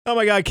Oh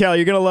my God, Kelly,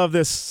 you're going to love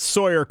this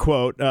Sawyer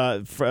quote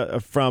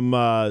from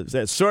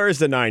Sawyer's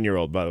the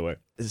 9-year-old, by the way.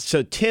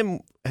 So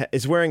Tim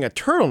is wearing a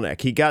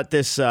turtleneck. He got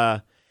this,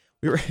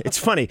 it's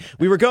funny.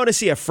 We were going to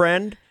see a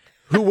friend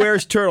who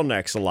wears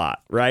turtlenecks a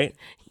lot, right?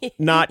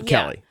 Not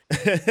Kelly.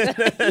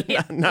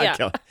 Not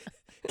Kelly.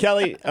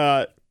 Kelly,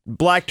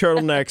 black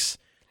turtlenecks,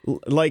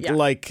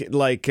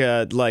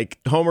 like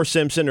Homer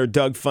Simpson or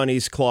Doug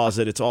Funny's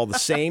closet. It's all the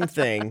same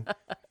thing,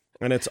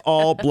 and it's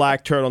all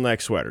black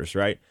turtleneck sweaters,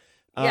 right?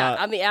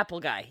 I'm the Apple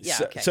guy. Yeah,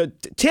 so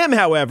Tim,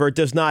 however,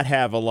 does not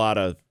have a lot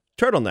of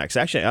turtlenecks.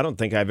 Actually, I don't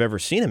think I've ever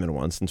seen him in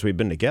one since we've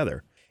been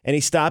together. And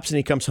he stops and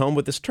he comes home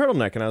with this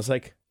turtleneck, and I was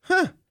like,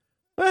 well,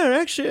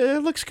 actually,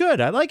 it looks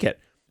good. I like it.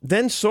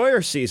 Then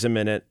Sawyer sees him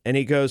in it, and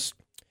he goes,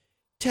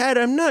 Tad,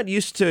 I'm not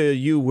used to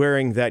you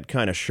wearing that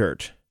kind of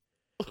shirt.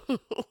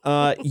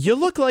 You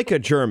look like a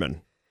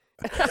German.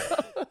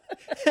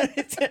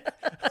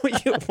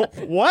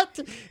 What?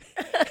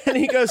 And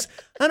he goes,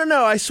 I don't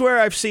know. I swear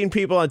I've seen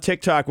people on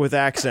TikTok with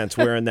accents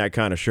wearing that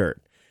kind of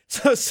shirt.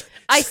 So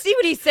I see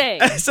what he's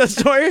saying. So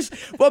Sawyer's,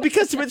 well,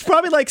 because it's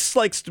probably like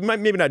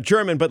maybe not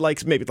German, but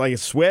maybe like a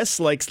Swiss,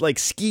 like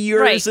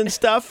skiers and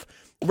stuff.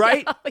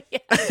 Right? Oh, yeah.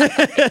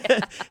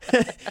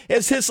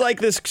 It's just like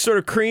this sort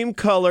of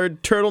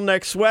cream-colored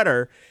turtleneck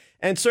sweater.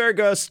 And Sawyer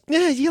goes,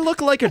 yeah, you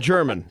look like a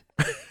German.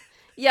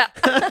 Yeah.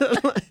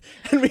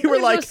 And we were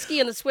like, go ski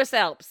in the Swiss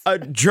Alps. A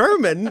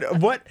German?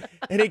 What?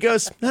 And he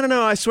goes, I don't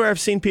know. I swear I've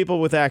seen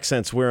people with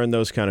accents wearing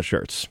those kind of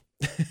shirts.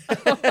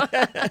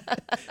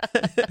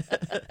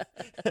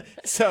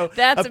 So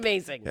that's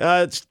amazing.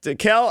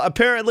 Kel,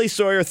 apparently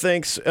Sawyer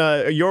thinks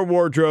your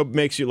wardrobe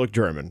makes you look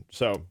German.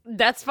 So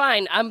that's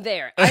fine. I'm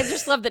there. I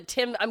just love that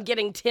I'm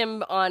getting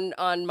Tim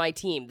on my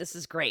team. This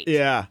is great.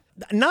 Yeah.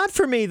 Not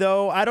for me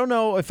though. I don't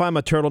know if I'm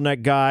a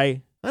turtleneck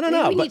guy. I don't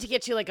know. We need to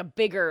get you like a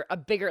bigger,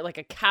 like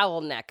a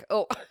cowl neck.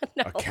 Oh,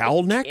 no. A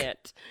cowl neck?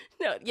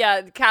 No,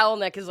 yeah, the cowl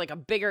neck is like a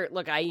bigger,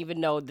 look, I even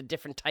know the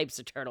different types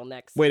of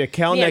turtlenecks. Wait, a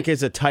cowl neck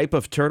is a type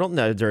of turtle?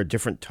 No, there are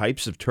different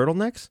types of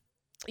turtlenecks?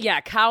 Yeah,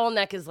 cowl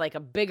neck is like a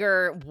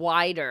bigger,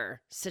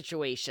 wider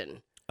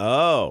situation.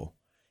 Oh.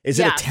 Is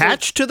it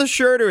attached to the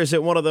shirt or is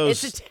it one of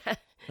those?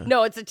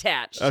 No, it's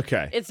attached.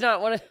 Okay. It's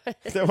not one of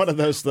Is that one of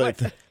those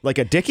like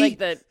a dickie?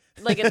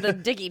 Like the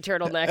Dickie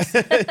turtlenecks.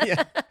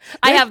 Yeah.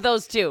 I have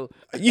those too.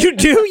 You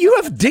do? You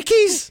have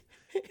Dickies?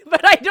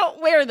 But I don't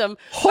wear them.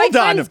 Hold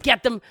on.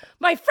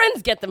 My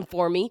friends get them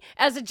for me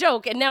as a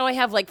joke, and now I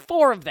have like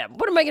 4 of them.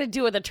 What am I going to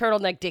do with a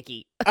turtleneck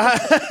Dickie?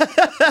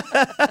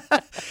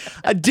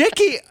 A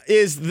Dickie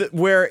is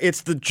where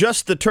it's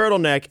just the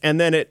turtleneck,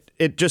 and then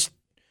it just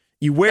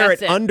you wear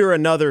it under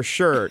another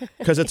shirt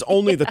because it's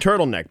only the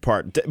turtleneck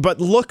part, but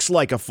looks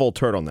like a full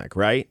turtleneck,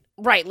 right?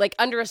 Right, like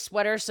under a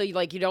sweater, so you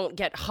don't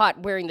get hot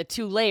wearing the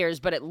 2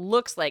 layers, but it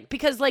looks like,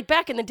 because like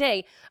back in the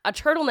day, a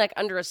turtleneck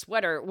under a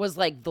sweater was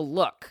like the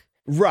look.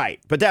 Right,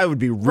 but that would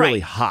be really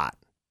hot.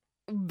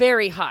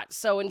 Very hot.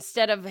 So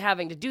instead of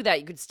having to do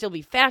that, you could still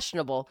be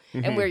fashionable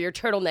and wear your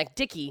turtleneck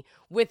Dickie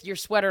with your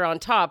sweater on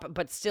top,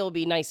 but still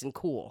be nice and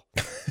cool.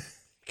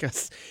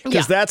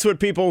 Because that's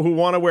what people who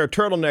want to wear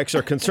turtlenecks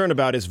are concerned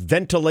about is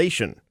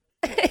ventilation.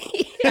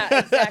 Yeah,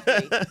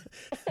 exactly.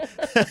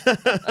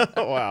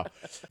 Wow.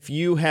 If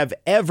you have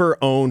ever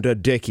owned a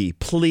Dickie,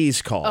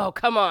 please call. Oh,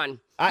 come on.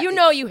 You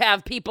know you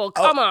have, people.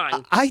 Come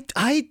on. I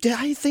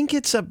think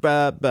it's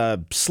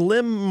a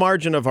slim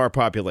margin of our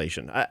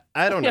population.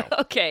 I don't know.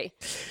 Okay.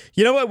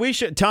 You know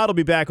what? Todd will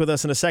be back with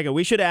us in a second.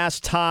 We should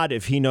ask Todd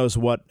if he knows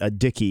what a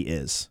Dickie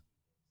is.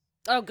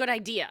 Oh, good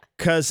idea.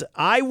 Because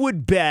I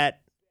would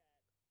bet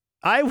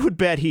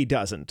he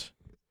doesn't.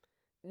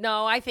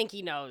 No, I think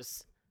he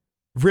knows.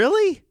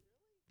 Really?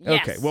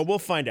 Yes. Okay, well, we'll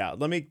find out.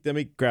 Let me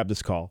grab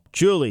this call.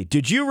 Julie,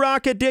 did you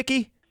rock a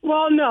Dickie?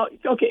 Well, no.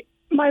 Okay.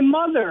 My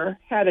mother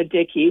had a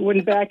Dickie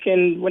when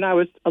I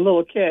was a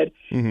little kid.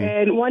 Mm-hmm.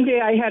 And one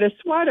day I had a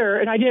sweater,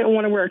 and I didn't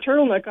want to wear a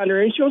turtleneck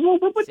under it. And she goes, well,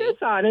 we'll put this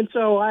on. And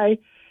so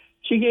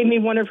she gave me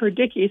one of her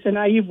Dickies, and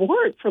I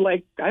wore it for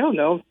a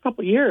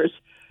couple years.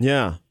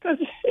 Yeah. Because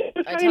it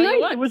was kind of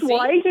nice. It was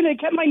white, and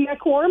it kept my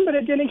neck warm, but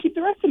it didn't keep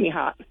the rest of me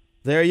hot.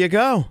 There you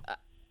go.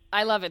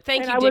 I love it.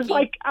 Thank you,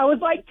 Dickie. I was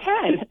like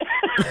 10.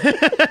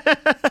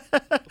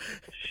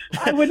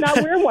 I would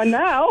not wear one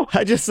now.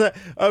 I just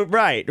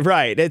right.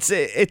 It's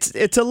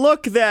a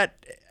look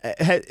that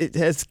it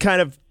has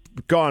kind of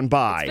gone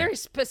by. It's very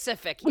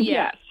specific.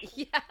 Yes.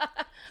 Yeah.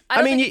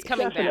 I mean, it's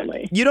coming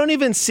definitely. back. You don't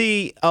even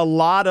see a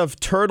lot of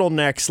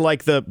turtlenecks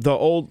like the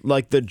old,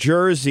 like the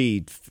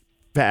jersey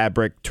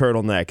fabric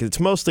turtleneck. It's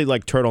mostly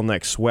like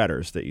turtleneck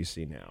sweaters that you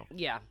see now.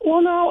 Yeah.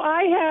 Well, no,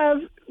 I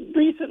have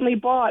recently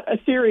bought a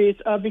series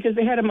of, because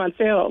they had them on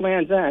sale at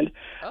Land's End.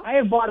 Oh. I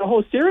have bought a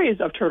whole series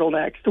of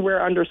turtlenecks to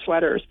wear under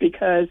sweaters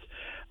because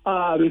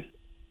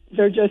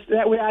they're just,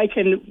 that way I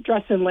can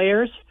dress in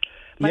layers.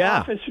 My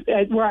office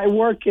where I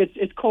work,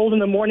 it's cold in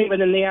the morning,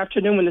 but in the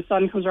afternoon when the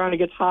sun comes around, it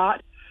gets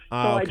hot. So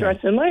I dress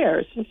in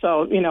layers.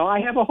 So, I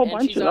have a whole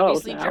bunch of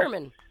those. She's obviously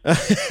German.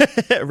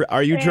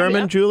 Are you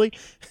German, Julie?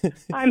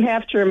 I'm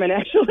half German,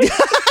 actually.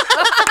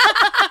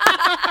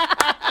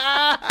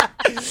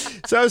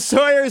 So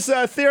Sawyer's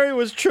theory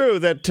was true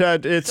that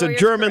it's Sawyer's a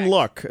German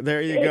correct. look.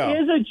 There you go.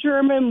 It is a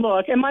German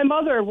look. And my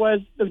mother was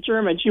the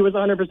German. She was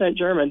 100%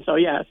 German, so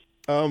yes.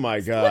 Oh,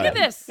 my God. Look at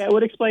this. That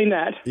would explain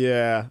that.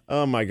 Yeah.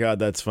 Oh, my God.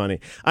 That's funny.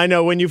 I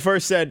know when you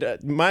first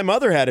said my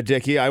mother had a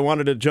dickie, I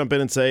wanted to jump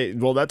in and say,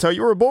 well, that's how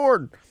you were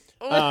born.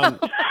 But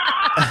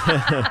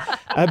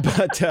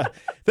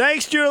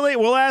thanks, Julie.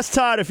 We'll ask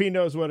Todd if he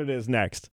knows what it is next.